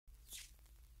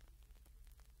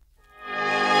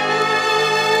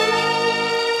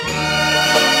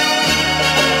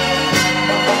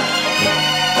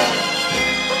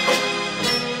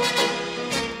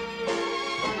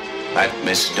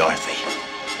Miss Dorothy.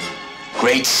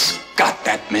 Great Scott,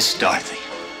 that Miss Dorothy.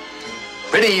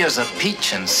 Pretty as a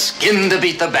peach and skin to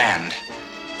beat the band.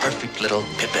 Perfect little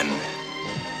Pippin.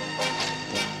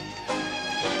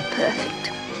 Perfect.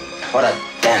 What a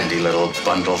dandy little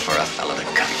bundle for a fella to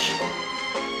cut.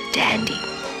 Dandy.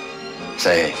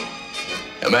 Say,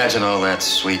 imagine all that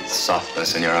sweet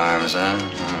softness in your arms, huh?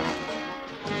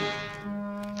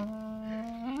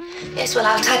 Yes, well,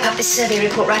 I'll type up this survey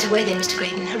report right away then, Mr.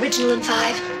 Graydon. Original and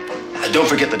 5. Don't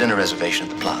forget the dinner reservation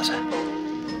at the plaza.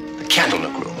 The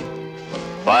Candlenook room.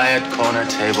 Quiet corner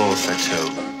table for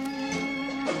 2.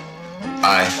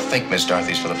 I think Miss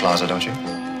Dorothy's for the plaza, don't you?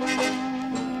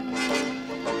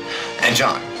 And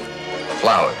John,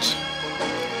 flowers.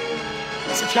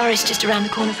 There's a florist just around the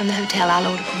corner from the hotel. I'll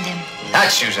order from them.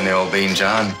 That's using the old bean,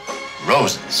 John.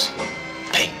 Roses.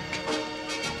 Pink.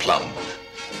 Plum.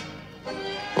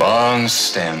 Long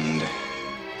stemmed.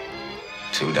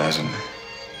 2 dozen.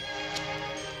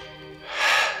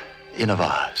 In a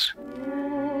vase.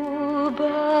 Oh,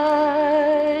 butterfly,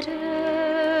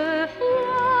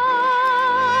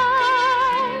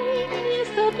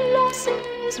 neath the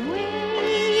blossoms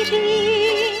waiting.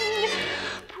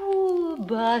 Poor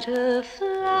butterfly,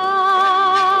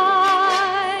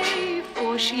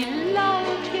 for she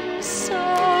loved him so.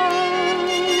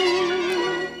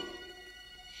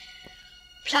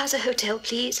 Plaza Hotel,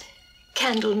 please.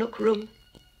 Candlenook room.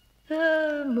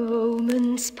 The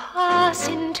moments pass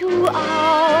into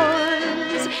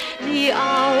hours, the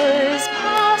hours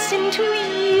pass into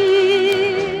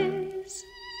years.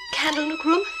 Candlenook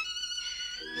room?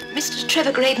 Mr.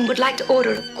 Trevor Graydon would like to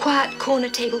order a quiet corner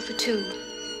table for 2.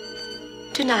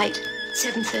 Tonight,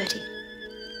 7:30.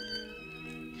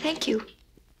 Thank you.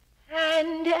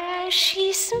 And as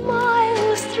she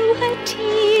smiles through her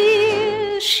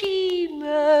tears, she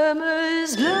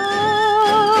murmurs low.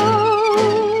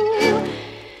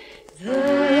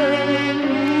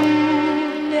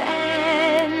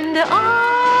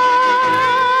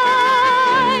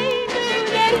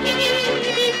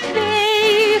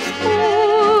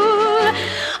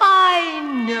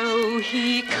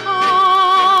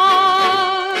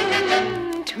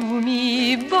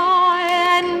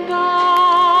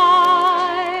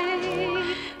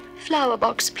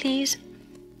 Box, please.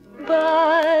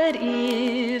 But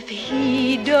if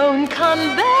he don't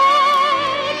come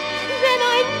back, then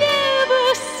I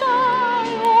never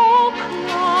sigh or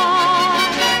cry.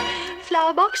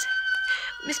 Flower box?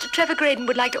 Mr. Trevor Graydon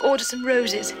would like to order some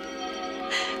roses.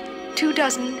 2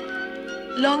 dozen,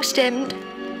 long-stemmed,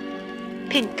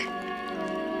 pink.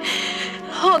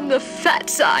 On the fat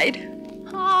side.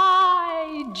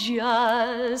 I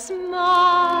just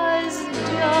must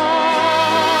die.